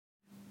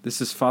This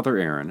is Father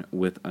Aaron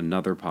with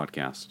another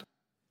podcast.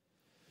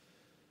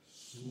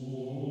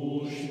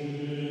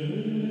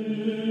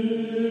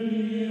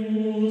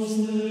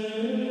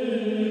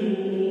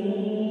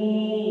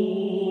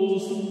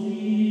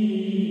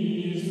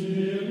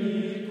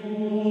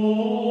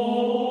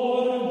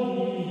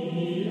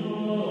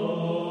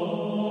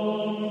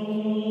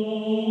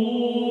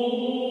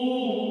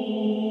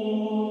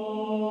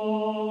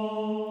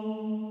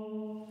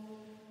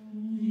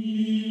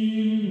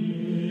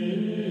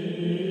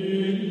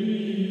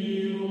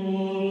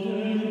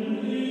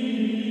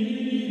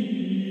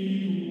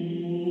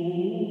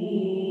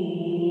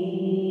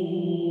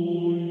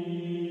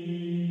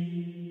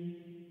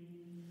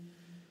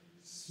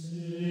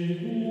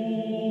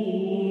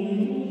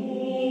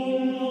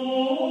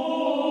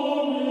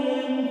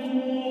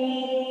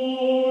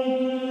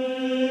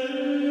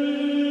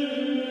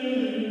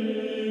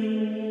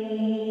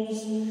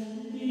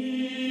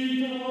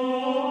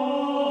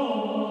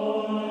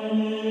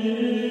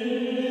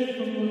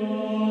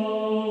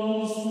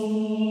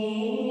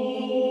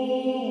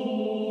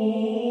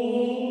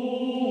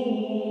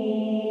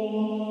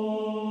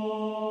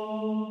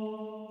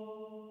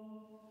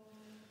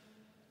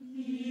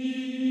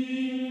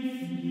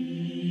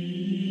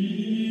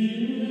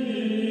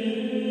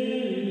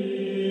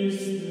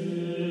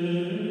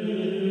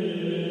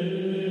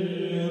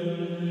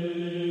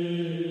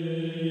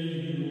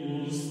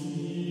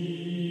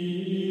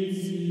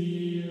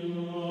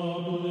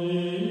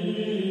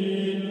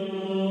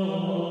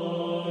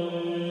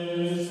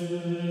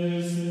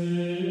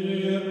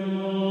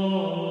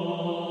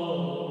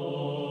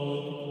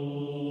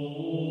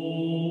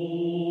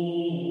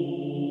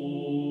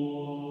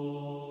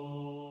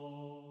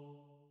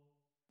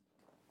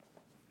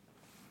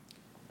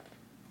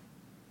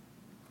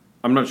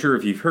 I'm not sure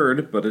if you've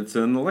heard, but it's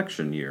an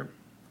election year.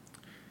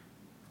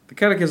 The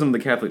Catechism of the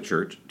Catholic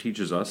Church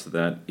teaches us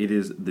that it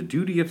is the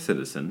duty of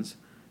citizens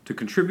to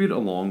contribute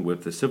along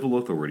with the civil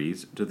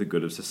authorities to the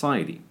good of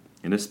society,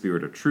 in a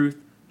spirit of truth,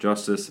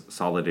 justice,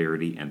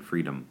 solidarity, and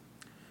freedom.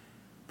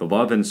 The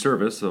love and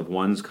service of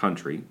one's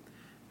country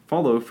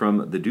follow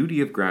from the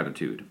duty of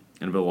gratitude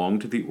and belong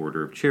to the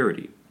order of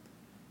charity.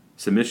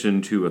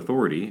 Submission to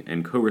authority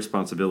and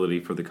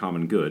co-responsibility for the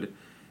common good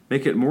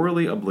make it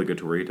morally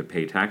obligatory to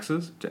pay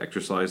taxes, to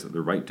exercise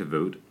the right to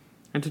vote,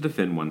 and to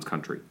defend one's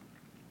country.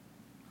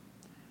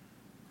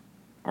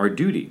 Our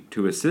duty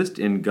to assist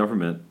in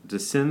government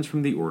descends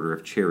from the order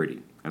of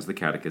charity, as the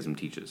Catechism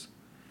teaches.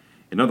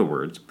 In other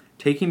words,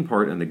 taking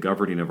part in the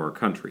governing of our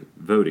country,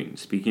 voting,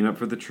 speaking up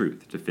for the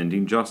truth,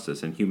 defending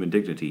justice and human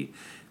dignity,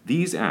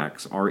 these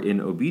acts are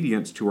in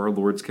obedience to our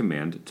Lord's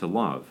command to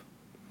love.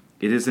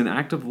 It is an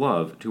act of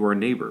love to our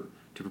neighbor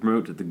to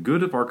promote the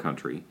good of our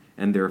country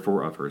and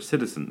therefore of her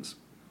citizens.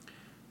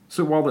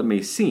 So while it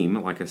may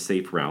seem like a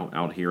safe route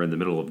out here in the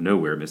middle of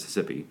nowhere,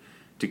 Mississippi,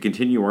 to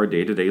continue our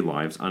day-to-day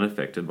lives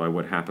unaffected by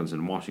what happens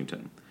in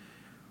Washington,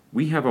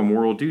 we have a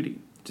moral duty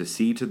to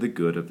see to the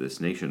good of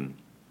this nation.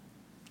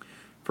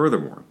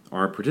 Furthermore,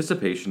 our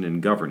participation in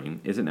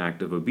governing is an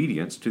act of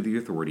obedience to the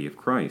authority of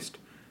Christ,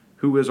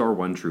 who is our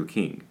one true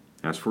King,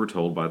 as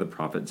foretold by the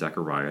prophet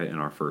Zechariah in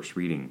our first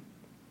reading.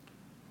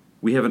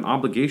 We have an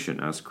obligation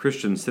as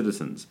Christian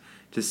citizens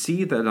to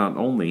see that not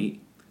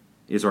only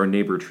is our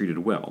neighbor treated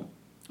well,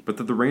 but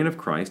that the reign of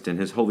Christ and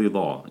his holy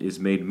law is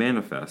made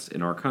manifest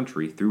in our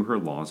country through her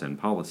laws and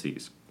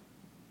policies.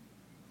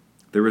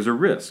 There is a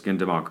risk in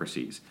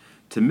democracies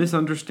to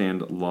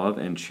misunderstand love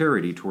and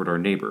charity toward our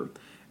neighbor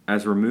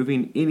as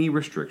removing any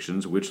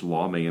restrictions which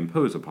law may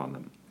impose upon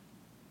them.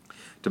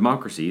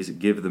 Democracies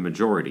give the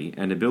majority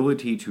an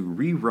ability to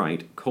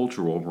rewrite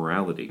cultural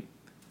morality.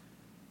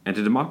 And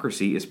a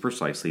democracy is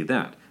precisely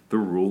that, the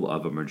rule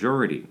of a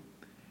majority.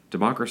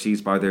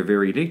 Democracies, by their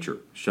very nature,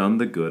 shun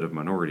the good of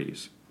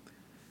minorities.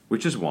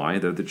 Which is why,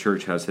 though the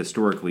Church has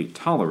historically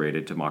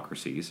tolerated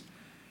democracies,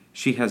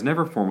 she has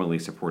never formally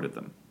supported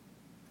them.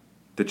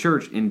 The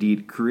Church,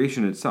 indeed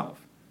creation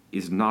itself,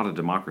 is not a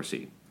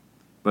democracy,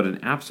 but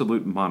an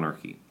absolute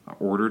monarchy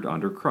ordered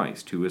under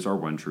Christ, who is our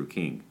one true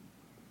King.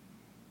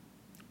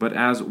 But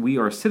as we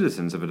are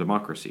citizens of a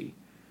democracy,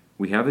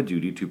 we have a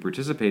duty to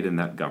participate in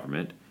that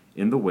government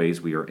in the ways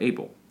we are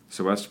able,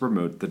 so as to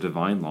promote the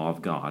divine law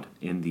of God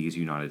in these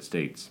United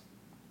States.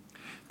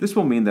 This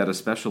will mean that,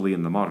 especially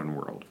in the modern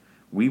world,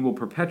 we will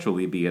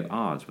perpetually be at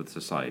odds with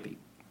society.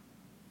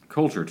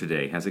 Culture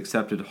today has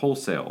accepted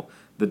wholesale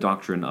the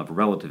doctrine of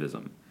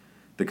relativism,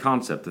 the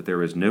concept that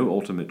there is no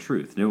ultimate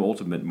truth, no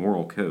ultimate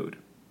moral code.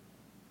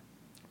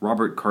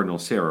 Robert Cardinal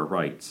Sarah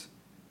writes,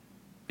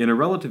 "In a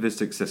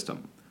relativistic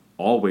system,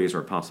 all ways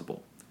are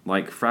possible,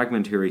 like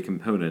fragmentary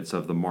components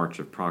of the march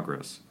of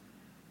progress.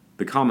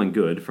 The common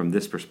good, from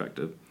this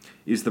perspective,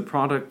 is the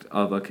product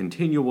of a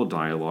continual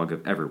dialogue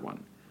of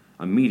everyone,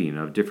 a meeting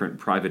of different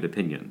private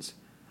opinions,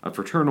 a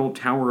fraternal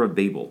Tower of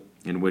Babel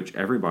in which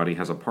everybody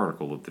has a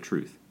particle of the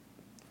truth.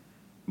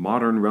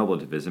 Modern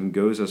relativism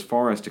goes as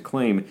far as to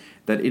claim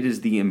that it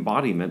is the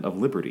embodiment of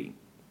liberty.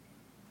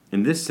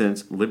 In this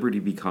sense, liberty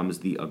becomes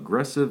the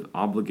aggressive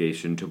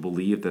obligation to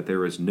believe that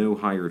there is no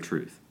higher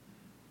truth.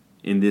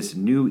 In this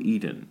new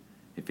Eden,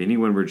 if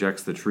anyone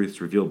rejects the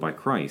truths revealed by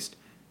Christ,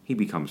 he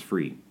becomes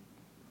free.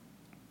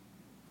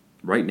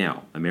 Right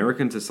now,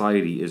 American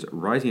society is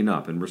rising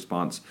up in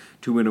response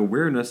to an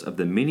awareness of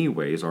the many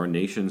ways our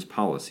nation's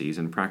policies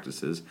and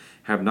practices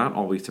have not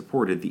always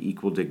supported the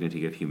equal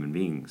dignity of human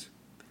beings.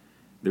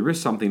 There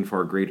is something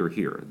far greater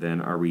here than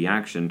our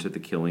reaction to the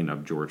killing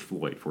of George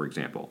Floyd, for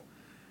example.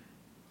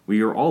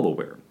 We are all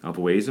aware of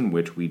ways in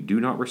which we do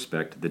not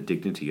respect the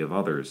dignity of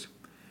others,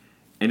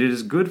 and it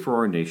is good for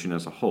our nation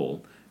as a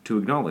whole to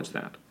acknowledge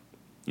that,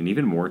 and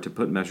even more to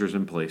put measures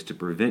in place to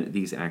prevent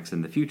these acts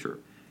in the future,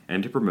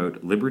 and to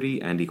promote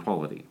liberty and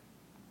equality.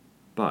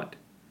 But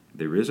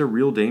there is a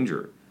real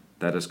danger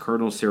that, as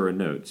Cardinal Sarah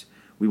notes,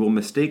 we will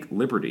mistake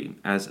liberty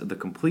as the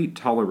complete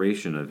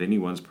toleration of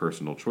anyone's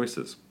personal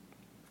choices.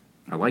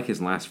 I like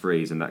his last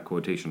phrase in that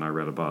quotation I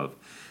read above.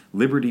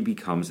 Liberty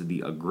becomes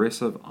the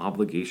aggressive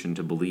obligation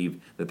to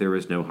believe that there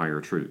is no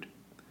higher truth.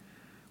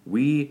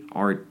 We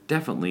are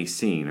definitely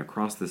seeing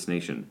across this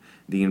nation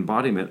the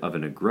embodiment of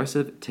an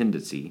aggressive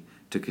tendency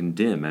to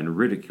condemn and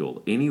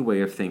ridicule any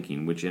way of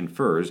thinking which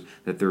infers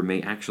that there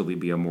may actually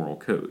be a moral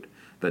code,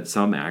 that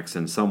some acts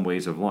and some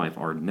ways of life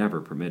are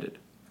never permitted.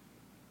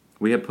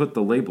 We have put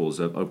the labels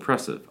of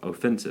oppressive,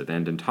 offensive,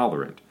 and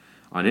intolerant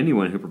on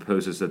anyone who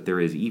proposes that there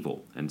is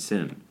evil and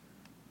sin.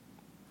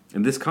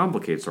 And this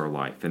complicates our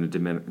life in a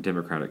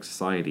democratic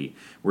society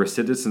where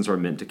citizens are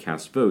meant to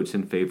cast votes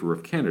in favor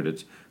of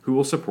candidates who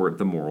will support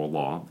the moral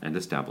law and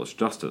establish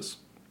justice.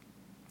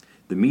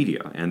 The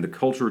media and the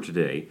culture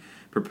today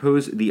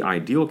propose the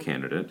ideal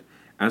candidate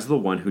as the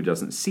one who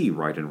doesn't see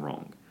right and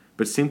wrong,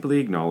 but simply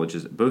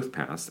acknowledges both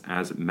paths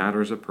as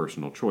matters of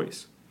personal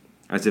choice,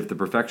 as if the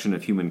perfection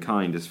of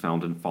humankind is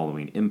found in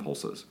following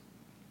impulses.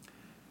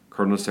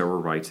 Cardinal Sarah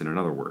writes in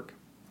another work,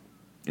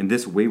 in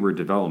this wayward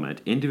development,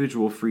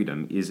 individual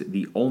freedom is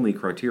the only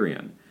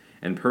criterion,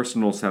 and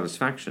personal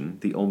satisfaction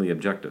the only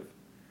objective.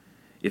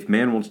 If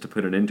man wants to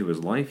put an end to his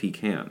life, he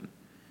can.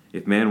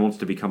 If man wants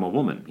to become a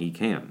woman, he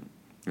can.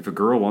 If a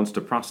girl wants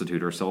to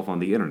prostitute herself on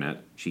the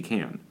internet, she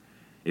can.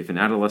 If an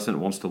adolescent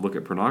wants to look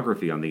at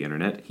pornography on the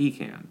internet, he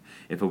can.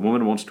 If a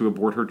woman wants to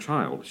abort her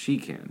child, she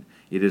can.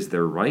 It is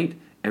their right.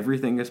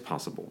 Everything is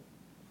possible.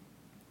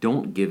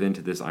 Don't give in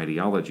to this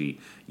ideology.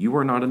 You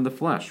are not in the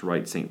flesh,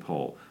 writes St.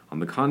 Paul. On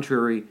the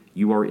contrary,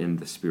 you are in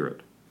the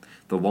Spirit.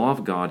 The law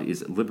of God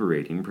is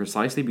liberating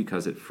precisely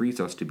because it frees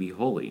us to be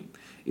holy.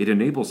 It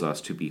enables us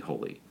to be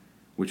holy,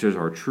 which is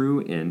our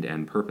true end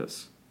and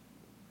purpose.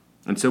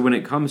 And so when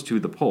it comes to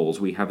the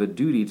polls, we have a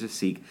duty to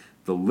seek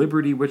the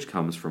liberty which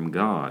comes from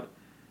God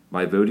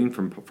by voting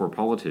for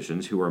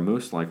politicians who are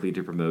most likely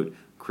to promote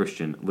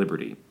Christian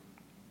liberty.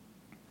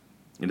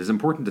 It is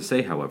important to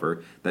say,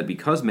 however, that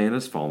because man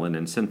is fallen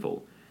and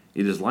sinful,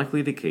 it is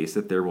likely the case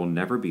that there will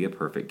never be a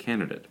perfect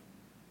candidate.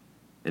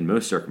 In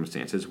most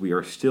circumstances, we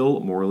are still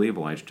morally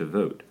obliged to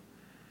vote,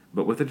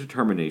 but with a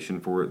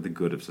determination for the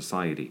good of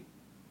society.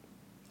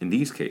 In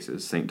these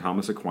cases, St.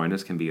 Thomas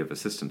Aquinas can be of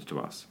assistance to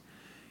us.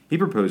 He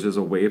proposes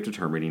a way of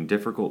determining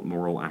difficult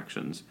moral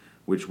actions,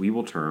 which we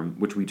term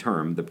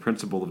the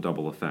principle of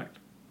double effect.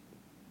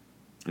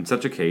 In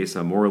such a case,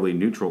 a morally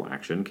neutral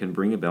action can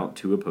bring about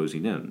two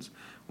opposing ends,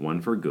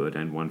 one for good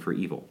and one for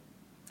evil.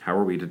 How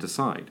are we to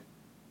decide?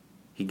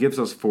 He gives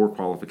us 4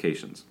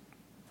 qualifications.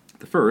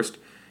 The first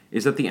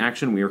is that the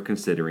action we are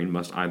considering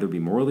must either be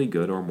morally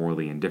good or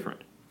morally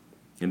indifferent.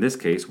 In this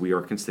case, we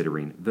are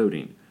considering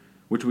voting,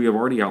 which we have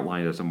already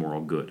outlined as a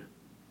moral good.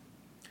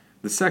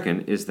 The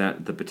second is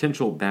that the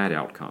potential bad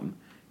outcome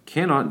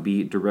cannot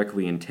be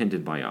directly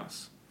intended by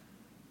us.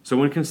 So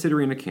when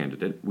considering a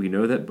candidate, we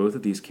know that both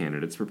of these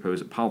candidates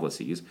propose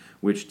policies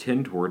which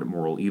tend toward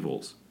moral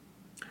evils.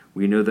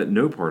 We know that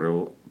no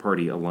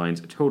party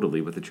aligns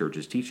totally with the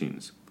Church's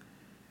teachings.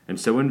 And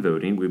so in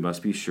voting, we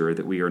must be sure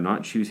that we are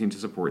not choosing to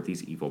support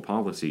these evil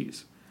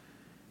policies.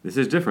 This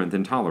is different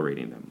than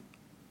tolerating them.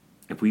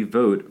 If we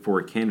vote for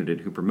a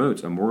candidate who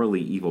promotes a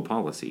morally evil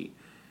policy,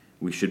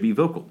 we should be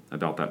vocal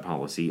about that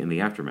policy in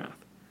the aftermath.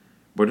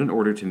 But in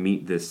order to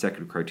meet this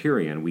second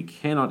criterion, we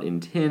cannot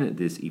intend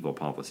this evil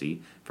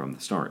policy from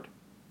the start.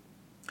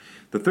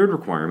 The third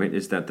requirement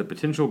is that the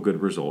potential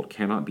good result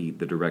cannot be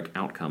the direct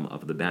outcome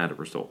of the bad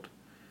result.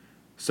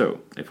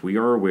 So, if we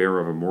are aware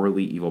of a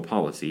morally evil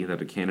policy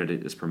that a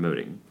candidate is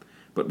promoting,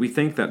 but we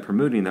think that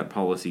promoting that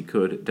policy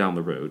could, down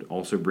the road,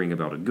 also bring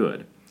about a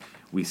good,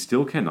 we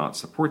still cannot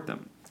support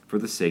them for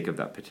the sake of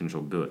that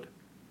potential good.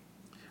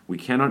 We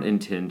cannot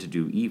intend to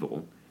do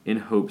evil in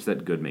hopes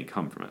that good may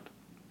come from it.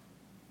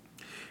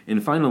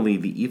 And finally,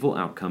 the evil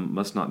outcome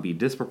must not be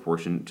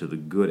disproportionate to the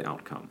good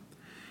outcome.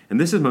 And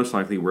this is most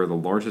likely where the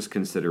largest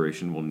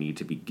consideration will need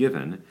to be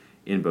given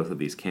in both of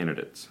these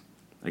candidates.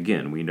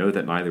 Again, we know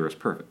that neither is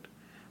perfect,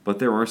 but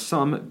there are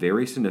some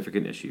very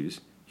significant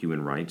issues: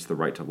 human rights, the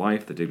right to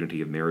life, the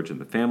dignity of marriage and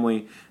the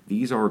family.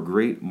 These are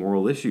great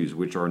moral issues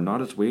which are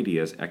not as weighty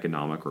as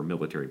economic or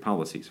military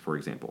policies, for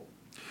example.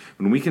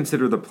 When we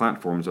consider the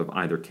platforms of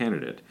either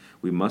candidate,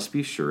 we must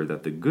be sure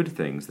that the good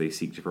things they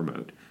seek to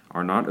promote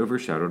are not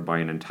overshadowed by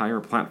an entire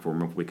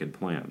platform of wicked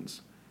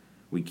plans.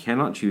 We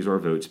cannot choose our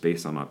votes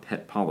based on a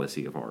pet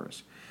policy of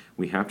ours.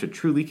 We have to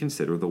truly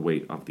consider the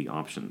weight of the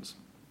options.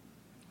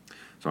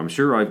 So I'm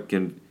sure I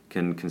can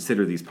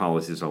consider these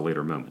policies at a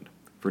later moment.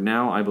 For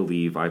now, I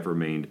believe I've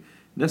remained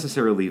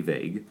necessarily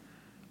vague,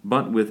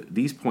 but with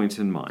these points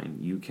in mind,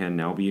 you can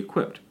now be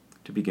equipped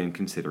to begin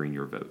considering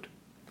your vote.